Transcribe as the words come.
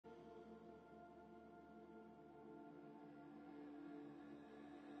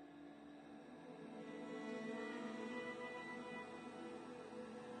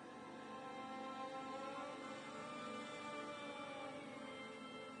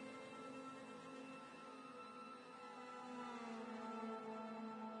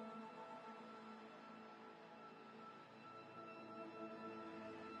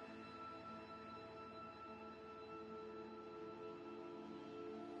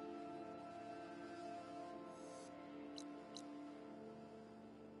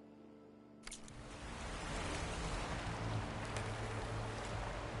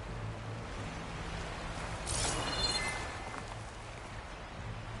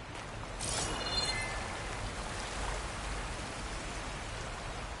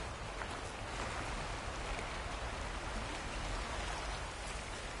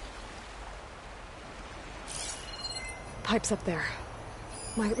pipes up there.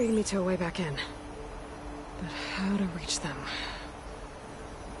 Might lead me to a way back in. But how to reach them?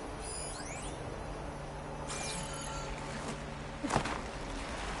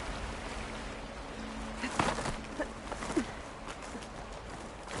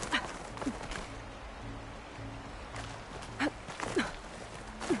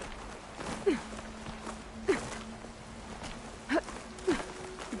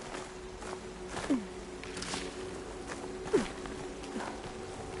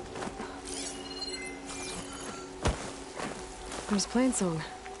 There's Plainsong.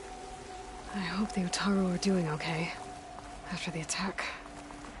 I hope the Utaru are doing okay after the attack.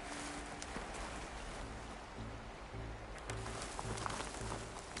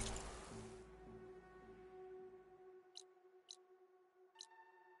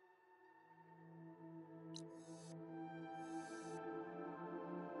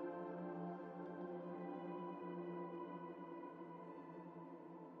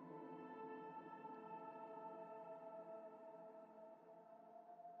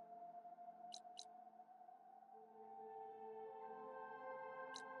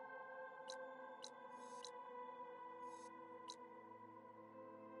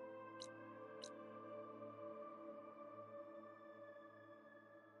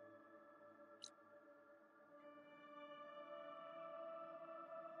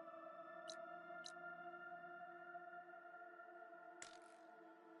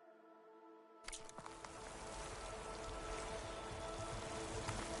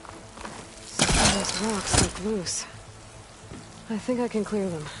 Those rocks look loose. I think I can clear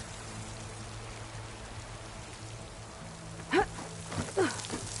them. Ah,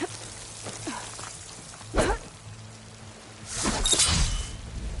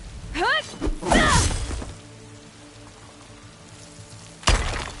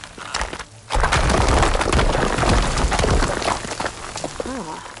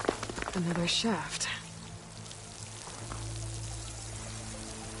 another shaft.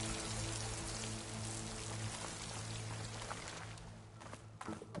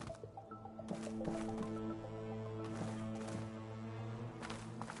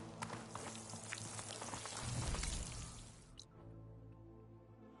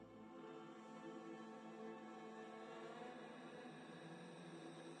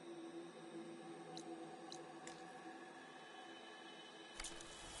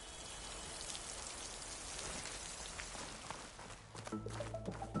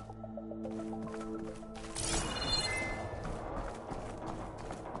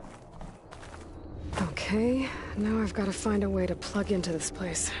 Okay, now I've got to find a way to plug into this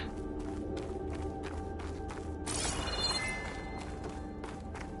place.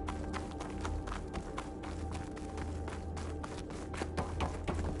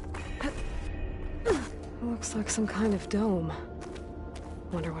 Looks like some kind of dome.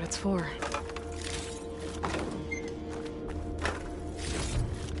 Wonder what it's for.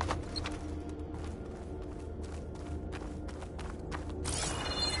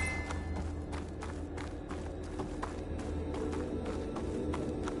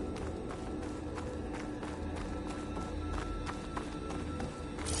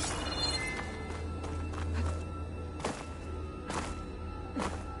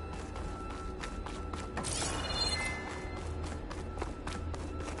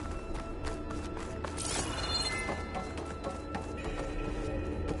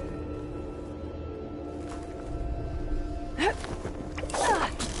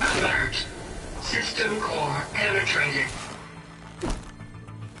 Alert. System core penetrated.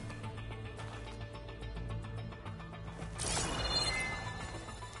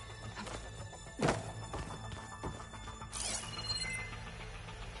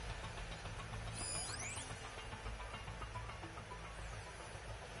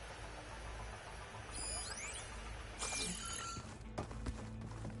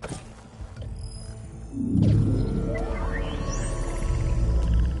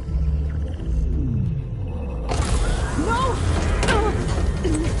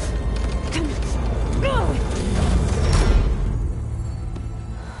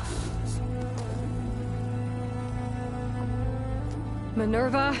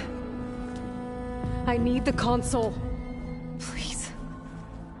 Minerva, I need the console. Please.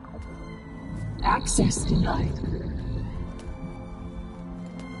 Access denied.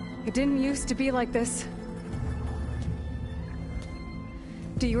 It didn't used to be like this.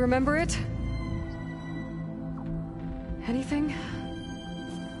 Do you remember it? Anything?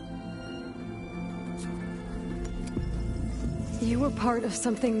 You were part of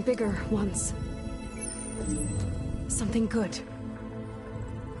something bigger once. Something good.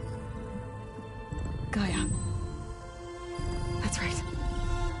 Gaia.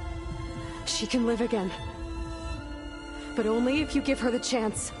 She can live again. But only if you give her the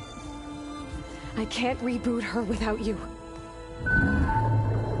chance. I can't reboot her without you.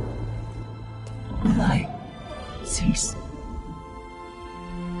 Why? Cease.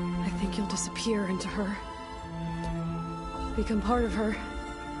 I think you'll disappear into her. Become part of her.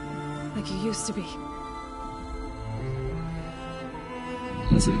 Like you used to be.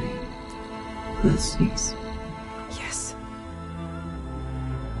 Misery will cease. Yes.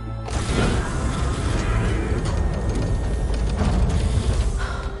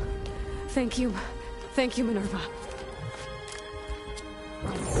 Thank you. Thank you, Minerva.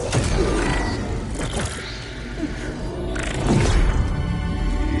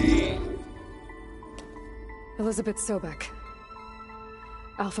 Elizabeth Sobek.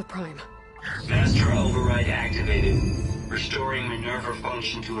 Alpha Prime. Master override activated. Restoring Minerva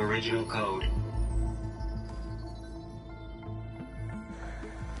function to original code.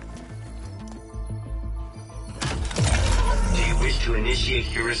 Do you wish to initiate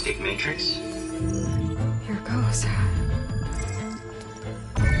heuristic matrix? Here goes.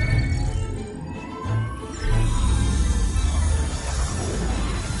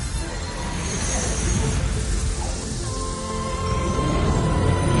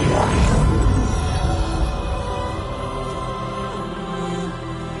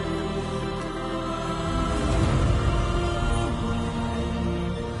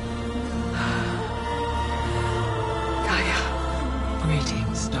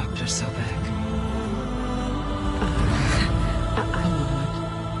 Greetings, Dr. Sobek. A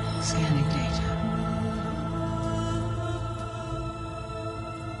moment. Scanning data.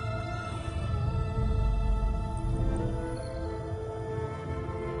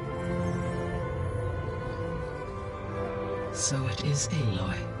 So it is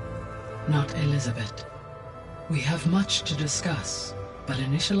Aloy, not Elizabeth. We have much to discuss. But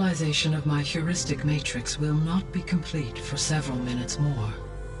initialization of my heuristic matrix will not be complete for several minutes more.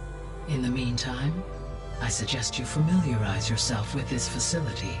 In the meantime, I suggest you familiarize yourself with this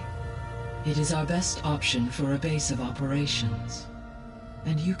facility. It is our best option for a base of operations,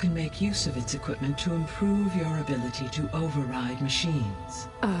 and you can make use of its equipment to improve your ability to override machines.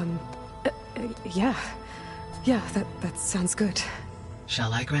 Yeah. Yeah, that sounds good.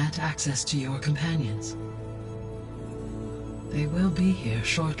 Shall I grant access to your companions? They will be here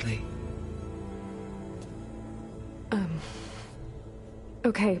shortly.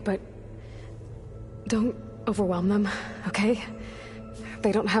 Okay, but don't overwhelm them, okay?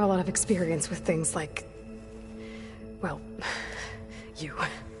 They don't have a lot of experience with things like, well, you.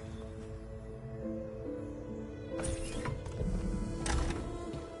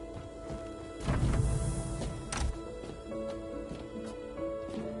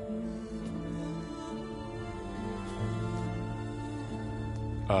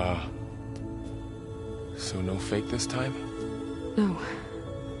 So no fake this time? No.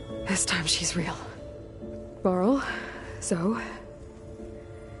 This time she's real. Laurel, Zoe.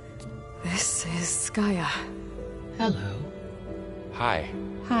 This is Gaia. Hello. Hi.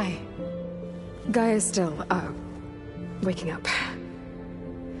 Hi. Gaia's still, waking up.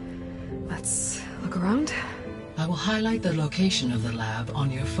 Let's look around. I will highlight the location of the lab on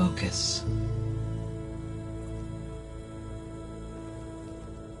your focus.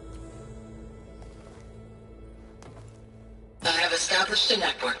 I have established a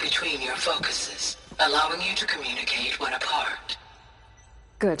network between your focuses, allowing you to communicate when apart.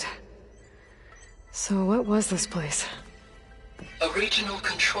 Good. So what was this place? A regional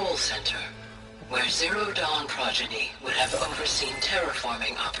control center, where Zero Dawn progeny would have overseen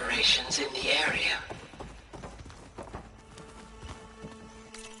terraforming operations in the area.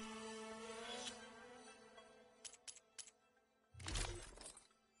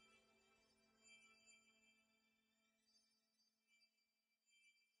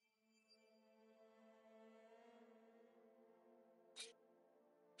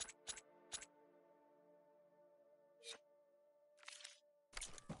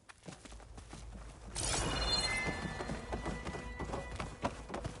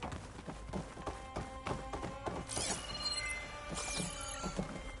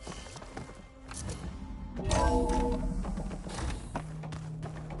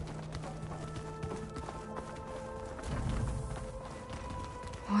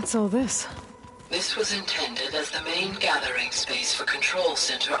 What's all this? This was intended as the main gathering space for control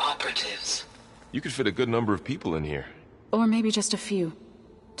center operatives. You could fit a good number of people in here. Or maybe just a few.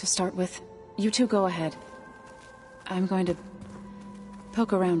 To start with, you two go ahead. I'm going to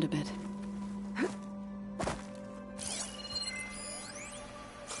poke around a bit.